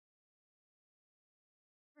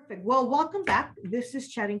Perfect. Well, welcome back. This is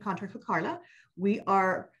Chatting Contracts with Karla. We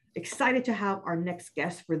are excited to have our next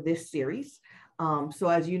guest for this series. So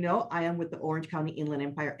as you know, I am with the Orange County Inland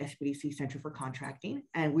Empire SBDC Center for Contracting,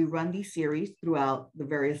 and we run these series throughout the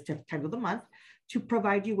various times of the month to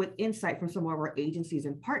provide you with insight from some of our agencies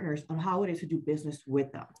and partners on how it is to do business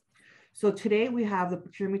with them. So today we have the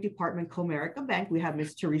procurement department, Comerica Bank. We have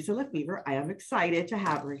Ms. Teresa Lefevre. I am excited to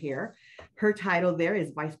have her here. Her title there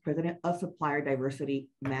is Vice President of Supplier Diversity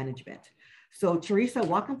Management. So Teresa,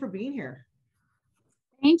 welcome for being here.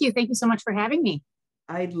 Thank you. Thank you so much for having me.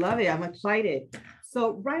 I love it. I'm excited.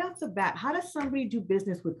 So right off the bat, how does somebody do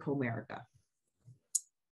business with Comerica?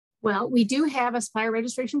 Well, we do have a supplier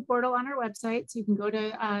registration portal on our website. So you can go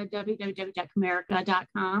to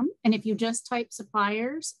www.comerica.com. And if you just type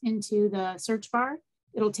suppliers into the search bar,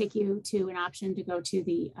 it'll take you to an option to go to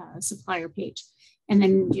the supplier page. And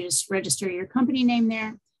then you just register your company name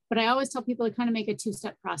there. But I always tell people to kind of make a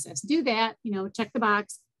two-step process. Do that, check the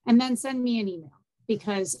box, and then send me an email,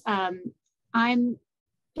 because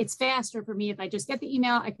it's faster for me if I just get the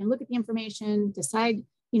email. I can look at the information, decide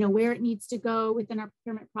where it needs to go within our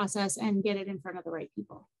procurement process, and get it in front of the right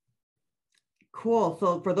people. Cool.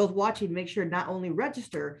 So for those watching, make sure not only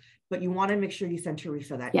register, but you want to make sure you send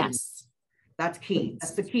Teresa that email. Yes. That's key.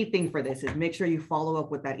 That's the key thing for this, is make sure you follow up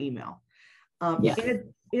with that email. Yeah.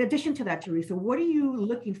 In addition to that, Teresa, what are you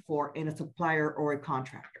looking for in a supplier or a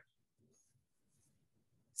contractor?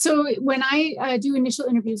 So when I do initial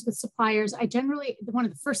interviews with suppliers, I generally, one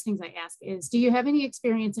of the first things I ask is, do you have any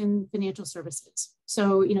experience in financial services?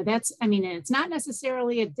 So, it's not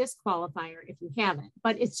necessarily a disqualifier if you haven't,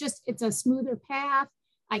 but it's a smoother path.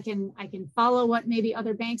 I can follow what maybe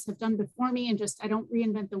other banks have done before me, and I don't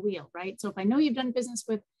reinvent the wheel, right? So if I know you've done business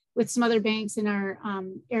with some other banks in our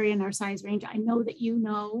area, in our size range, I know that you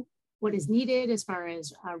know what is needed as far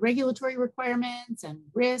as regulatory requirements and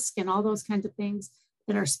risk and all those kinds of things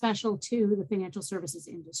that are special to the financial services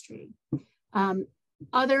industry.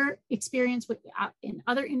 Other experience in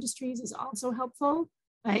other industries is also helpful.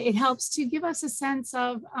 It helps to give us a sense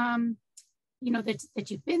of, that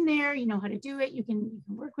you've been there, you know how to do it. You can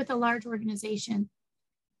work with a large organization.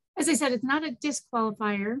 As I said, it's not a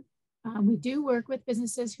disqualifier. We do work with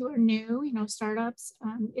businesses who are new, startups.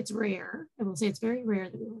 It's rare. I will say it's very rare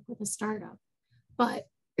that we work with a startup, but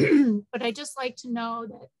I just like to know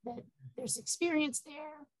that there's experience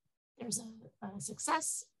there. There's a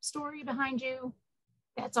success story behind you.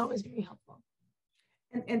 That's always very helpful.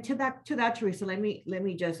 And to that, Teresa, let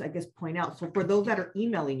me just, point out. So for those that are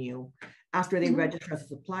emailing you after they register as a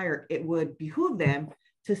supplier, it would behoove them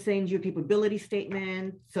to send you a capability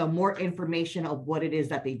statement, some more information of what it is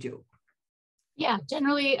that they do. Yeah,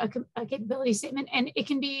 generally a capability statement. And it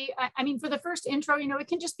can be, for the first intro, it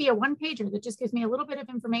can just be a one-pager that just gives me a little bit of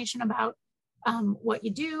information about what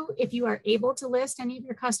you do. If you are able to list any of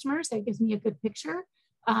your customers, that gives me a good picture.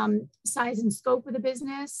 Size and scope of the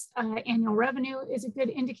business, annual revenue is a good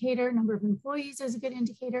indicator. Number of employees is a good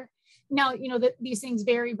indicator. Now, these things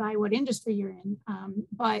vary by what industry you're in,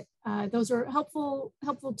 but those are helpful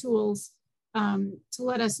tools to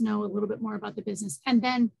let us know a little bit more about the business. And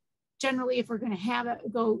then generally, if we're going to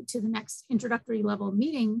go to the next introductory level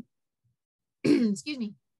meeting, excuse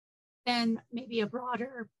me, then maybe a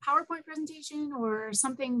broader PowerPoint presentation or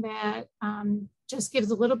something that just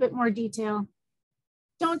gives a little bit more detail.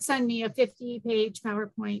 Don't send me a 50-page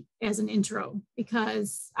PowerPoint as an intro,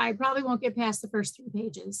 because I probably won't get past the first 3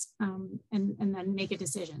 pages and then make a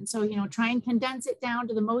decision. So, try and condense it down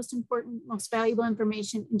to the most important, most valuable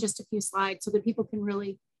information in just a few slides, so that people can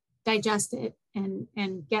really digest it and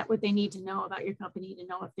get what they need to know about your company to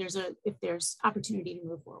know if there's opportunity to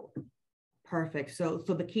move forward. Perfect. So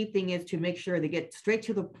the key thing is to make sure they get straight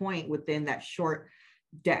to the point within that short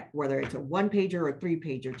deck, whether it's a 1-pager or a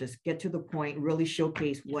 3-pager. Just get to the point, really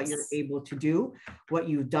showcase what you're able to do, what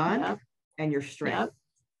you've done, and your strength.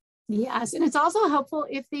 Yes, and it's also helpful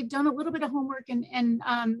if they've done a little bit of homework and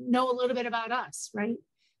know a little bit about us, right?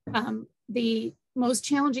 The most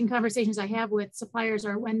challenging conversations I have with suppliers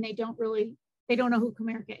are when they don't know who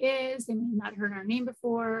Comerica is. They may not heard our name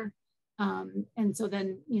before. And so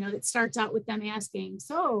then, it starts out with them asking,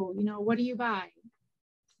 so, what do you buy?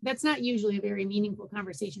 That's not usually a very meaningful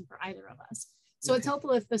conversation for either of us. So it's helpful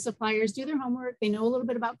if the suppliers do their homework. They know a little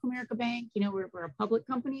bit about Comerica Bank. We're a public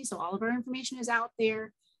company, so all of our information is out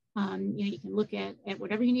there. You can look at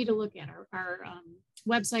whatever you need to look at. Our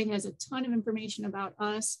website has a ton of information about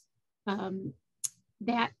us.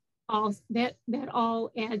 That all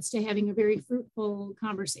adds to having a very fruitful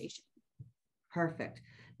conversation. Perfect.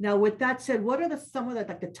 Now, with that said, what are some of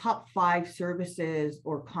the top 5 services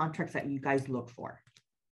or contracts that you guys look for?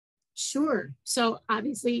 Sure. So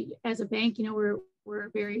obviously, as a bank, we're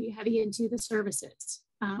very heavy into the services.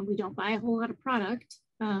 We don't buy a whole lot of product.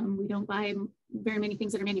 We don't buy very many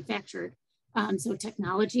things that are manufactured. So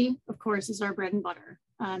technology, of course, is our bread and butter.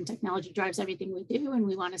 Technology drives everything we do, and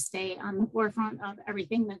we want to stay on the forefront of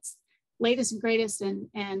everything that's latest and greatest and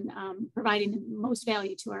providing the most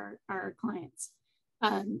value to our clients.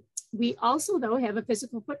 We also, though, have a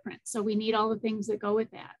physical footprint. So we need all the things that go with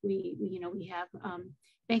that. We have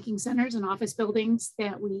banking centers and office buildings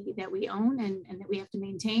that we own and that we have to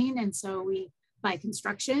maintain. And so we buy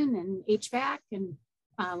construction and HVAC and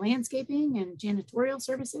landscaping and janitorial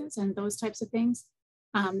services and those types of things.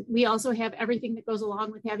 We also have everything that goes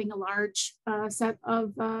along with having a large set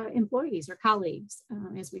of employees or colleagues,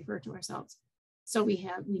 as we refer to ourselves. So we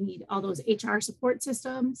need all those HR support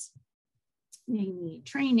systems. We need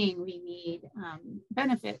training. We need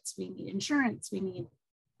benefits. We need insurance. We need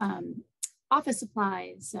office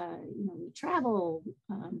supplies. We travel.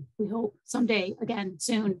 We hope someday, again,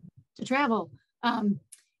 soon, to travel.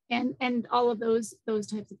 And all of those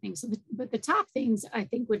types of things. So but the top things I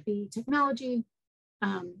think would be technology,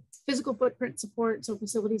 physical footprint support, so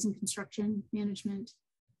facilities and construction management,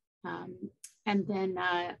 and then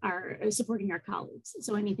supporting our colleagues.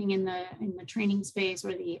 So anything in the training space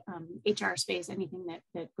or the HR space, anything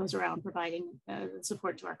that goes around providing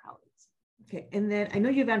support to our colleagues. Okay, and then I know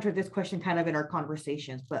you've answered this question kind of in our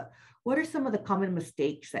conversations, but what are some of the common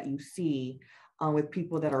mistakes that you see with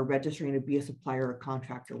people that are registering to be a supplier or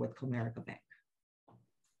contractor with Comerica Bank?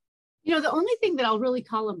 The only thing that I'll really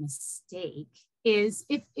call a mistake is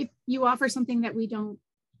if you offer something that we don't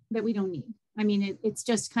need. I mean, it's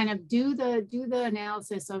just kind of do the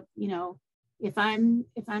analysis of, if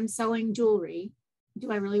I'm selling jewelry,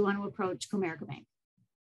 do I really want to approach Comerica Bank?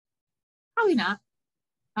 Probably not.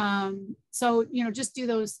 So, just do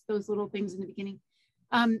those little things in the beginning.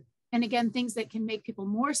 And again, things that can make people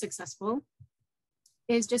more successful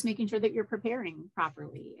is just making sure that you're preparing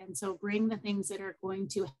properly. And so bring the things that are going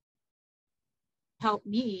to help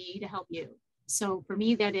me to help you. So for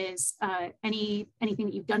me, that is anything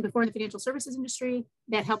that you've done before in the financial services industry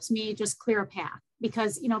that helps me just clear a path.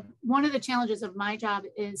 Because, one of the challenges of my job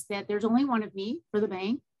is that there's only one of me for the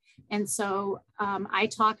bank. And so I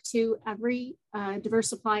talk to every diverse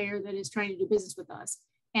supplier that is trying to do business with us.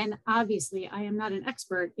 And obviously, I am not an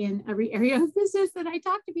expert in every area of business that I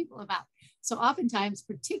talk to people about. So oftentimes,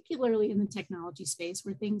 particularly in the technology space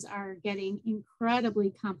where things are getting incredibly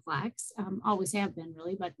complex, always have been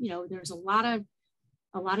really, but there's a lot of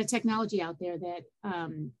technology out there that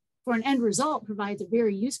for an end result provides a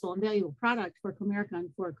very useful and valuable product for Comerica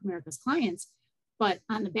and for Comerica's clients. But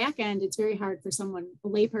on the back end, it's very hard for a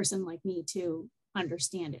layperson like me to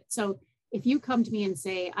understand it. So if you come to me and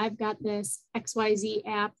say, I've got this XYZ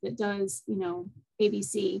app that does,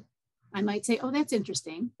 ABC, I might say, oh, that's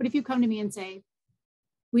interesting. But if you come to me and say,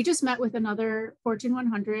 we just met with another Fortune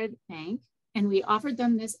 100 bank and we offered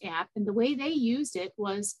them this app and the way they used it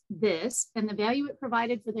was this, and the value it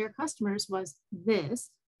provided for their customers was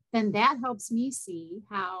this, then that helps me see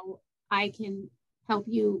how I can help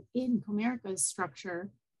you in Comerica's structure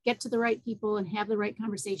get to the right people and have the right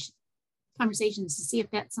conversations to see if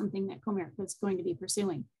that's something that Comerica is going to be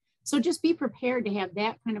pursuing. So just be prepared to have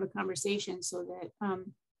that kind of a conversation so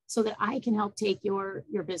that I can help take your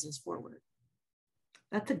business forward.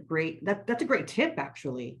 That's a great tip,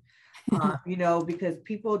 actually. Because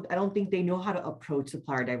people, I don't think they know how to approach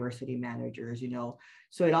supplier diversity managers,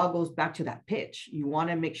 so it all goes back to that pitch. You want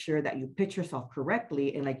to make sure that you pitch yourself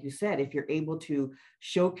correctly. And like you said, if you're able to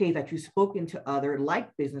showcase that you've spoken to other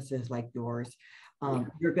businesses like yours,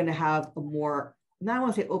 you're going to have a more, not I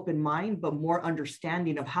want to say open mind, but more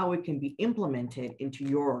understanding of how it can be implemented into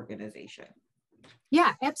your organization.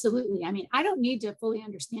 Yeah, absolutely. I mean, I don't need to fully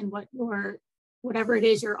understand whatever it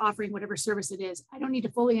is you're offering, whatever service it is. I don't need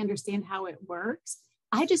to fully understand how it works.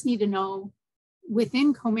 I just need to know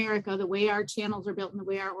within Comerica, the way our channels are built and the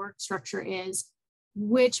way our org structure is,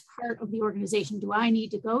 which part of the organization do I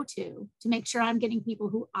need to go to make sure I'm getting people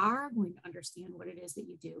who are going to understand what it is that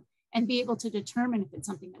you do and be able to determine if it's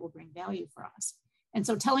something that will bring value for us. And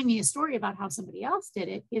so telling me a story about how somebody else did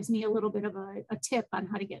it gives me a little bit of a tip on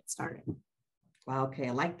how to get started. Wow, okay,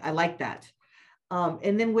 I like that.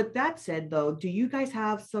 And then with that said, though, do you guys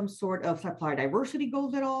have some sort of supplier diversity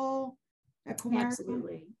goals at all at Comerica?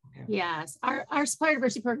 Absolutely. Okay. Yes. Our supplier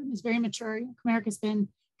diversity program is very mature. Comerica has been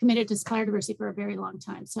committed to supplier diversity for a very long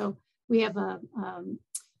time. So we have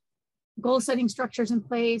goal setting structures in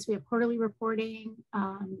place. We have quarterly reporting.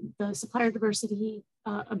 The supplier diversity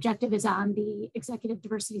objective is on the executive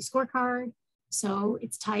diversity scorecard. So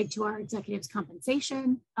it's tied to our executives'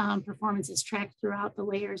 compensation. Performance is tracked throughout the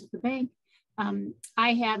layers of the bank.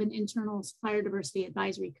 I have an internal supplier diversity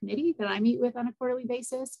advisory committee that I meet with on a quarterly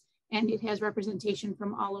basis, and it has representation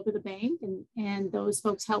from all over the bank. And those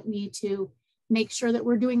folks help me to make sure that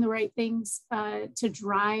we're doing the right things to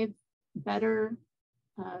drive better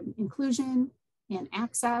inclusion and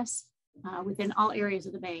access within all areas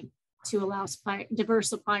of the bank to allow diverse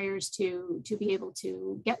suppliers to be able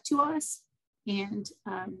to get to us and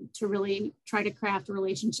to really try to craft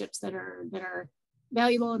relationships that are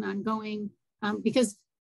valuable and ongoing. Because,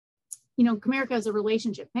 you know, Comerica is a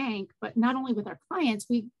relationship bank, but not only with our clients,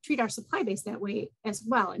 we treat our supply base that way as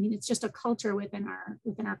well. I mean, it's just a culture within our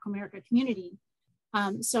Comerica community.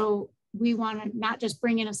 So we want to not just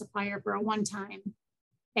bring in a supplier for a one-time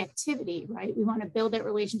activity, right? We want to build that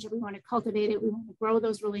relationship. We want to cultivate it. We want to grow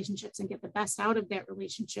those relationships and get the best out of that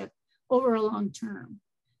relationship over a long term.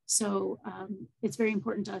 So it's very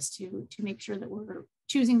important to us to make sure that we're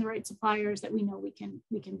choosing the right suppliers that we know we can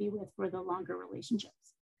be with for the longer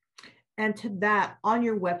relationships. And to that, on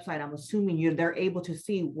your website, I'm assuming they're able to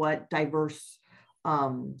see what diverse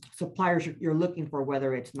suppliers you're looking for,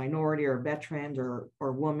 whether it's minority or veterans or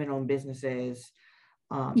women-owned businesses,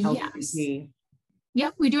 LGBT. Yes.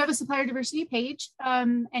 Yep, we do have a supplier diversity page,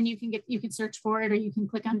 and you can search for it, or you can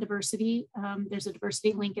click on diversity. There's a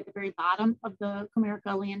diversity link at the very bottom of the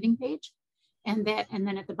Comerica landing page, and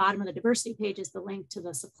then at the bottom of the diversity page is the link to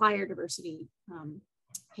the supplier diversity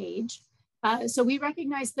page. So we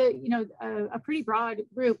recognize that, you know, a pretty broad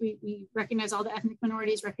group. We recognize all the ethnic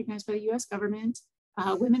minorities recognized by the U.S. government,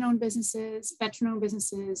 women-owned businesses, veteran-owned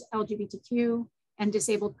businesses, LGBTQ, and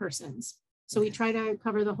disabled persons. So we try to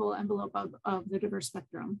cover the whole envelope of the diverse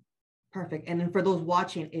spectrum. Perfect. And then for those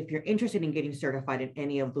watching, if you're interested in getting certified in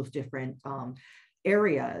any of those different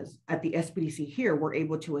areas at the SBDC here, we're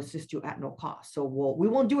able to assist you at no cost. So we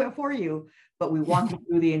won't do it for you, but we walk you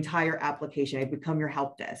through the entire application. I become your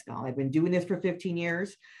help desk. I've been doing this for 15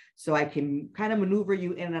 years, so I can kind of maneuver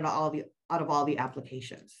you in and out of all the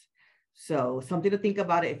applications. So something to think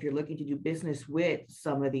about it if you're looking to do business with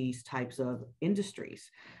some of these types of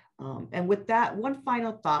industries. And with that, one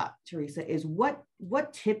final thought, Teresa, is what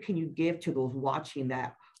tip can you give to those watching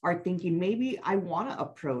that are thinking, maybe I want to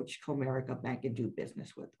approach Comerica Bank and do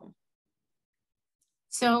business with them?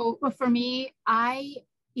 So for me, I've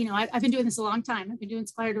been doing this a long time. I've been doing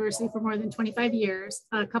supplier diversity for more than 25 years,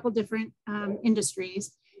 a couple different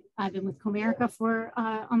industries. I've been with Comerica for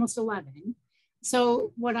almost 11.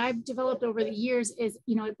 So what I've developed over the years is,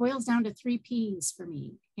 you know, it boils down to 3 P's for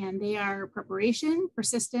me, and they are preparation,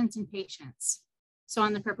 persistence, and patience. So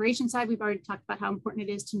on the preparation side, we've already talked about how important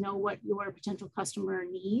it is to know what your potential customer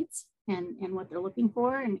needs and what they're looking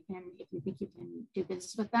for, and if you think you can do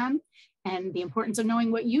business with them, and the importance of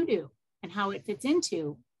knowing what you do and how it fits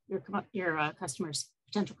into your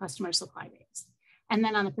potential customer supply base. And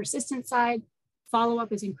then on the persistent side,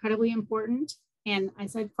 follow-up is incredibly important. And I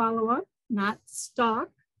said follow-up, not stalk.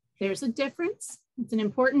 There's a difference. It's an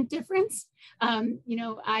important difference.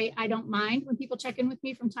 I don't mind when people check in with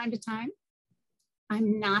me from time to time.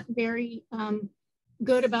 I'm not very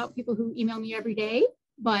good about people who email me every day,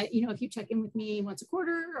 but if you check in with me once a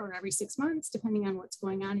quarter or every 6 months, depending on what's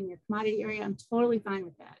going on in your commodity area, I'm totally fine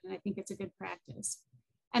with that. And I think it's a good practice.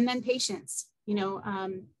 And then patience.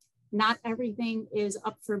 Not everything is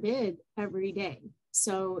up for bid every day.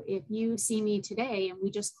 So if you see me today and we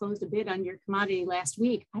just closed a bid on your commodity last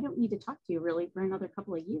week, I don't need to talk to you really for another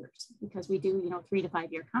couple of years, because we do 3 to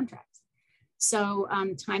 5 year contracts. So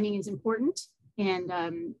timing is important,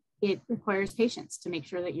 and it requires patience to make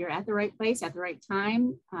sure that you're at the right place at the right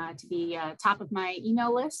time, to be top of my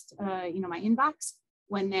email list, my inbox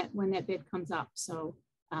when that bid comes up. So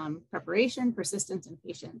preparation, persistence, and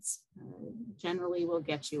patience generally will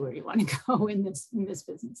get you where you want to go in this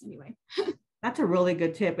business anyway. That's a really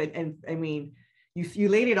good tip. And I mean, you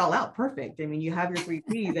laid it all out perfect. I mean, you have your 3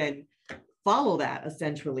 P's and follow that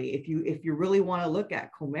essentially. If you really want to look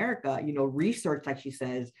at Comerica, research, like she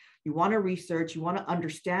says, you want to research, you want to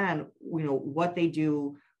understand, what they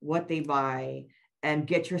do, what they buy, and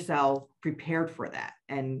get yourself prepared for that.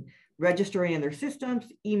 And registering in their systems,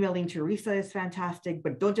 emailing Teresa is fantastic,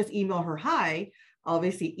 but don't just email her hi.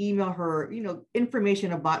 Obviously email her,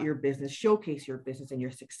 information about your business, showcase your business and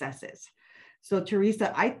your successes. So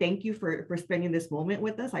Teresa, I thank you for spending this moment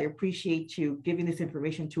with us. I appreciate you giving this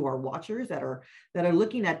information to our watchers that are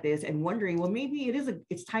looking at this and wondering, well, maybe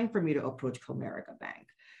it's time for me to approach Comerica Bank.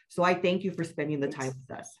 So I thank you for spending the time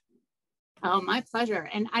with us. Oh, my pleasure.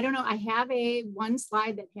 And I don't know, I have one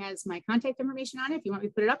slide that has my contact information on it. If you want me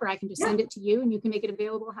to put it up, or I can just send it to you and you can make it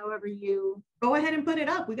available however you. Go ahead and put it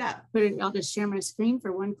up. I'll just share my screen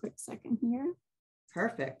for one quick second here.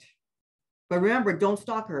 Perfect. But remember, don't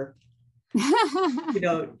stalk her.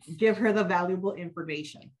 Give her the valuable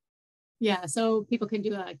information. Yeah, so people can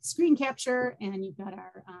do a screen capture, and you've got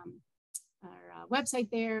our website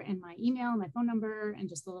there, and my email, my phone number, and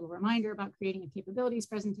just a little reminder about creating a capabilities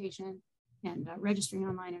presentation and registering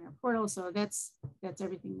online in our portal. So that's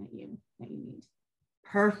everything that you need.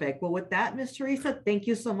 Perfect. Well, with that, Ms. Teresa, thank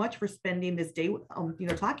you so much for spending this day,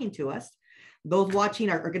 talking to us. Those watching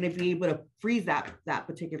are going to be able to freeze that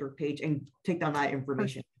particular page and take down that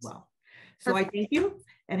information as well. So I thank you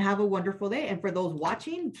and have a wonderful day. And for those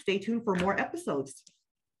watching, stay tuned for more episodes.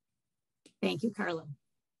 Thank you, Karla.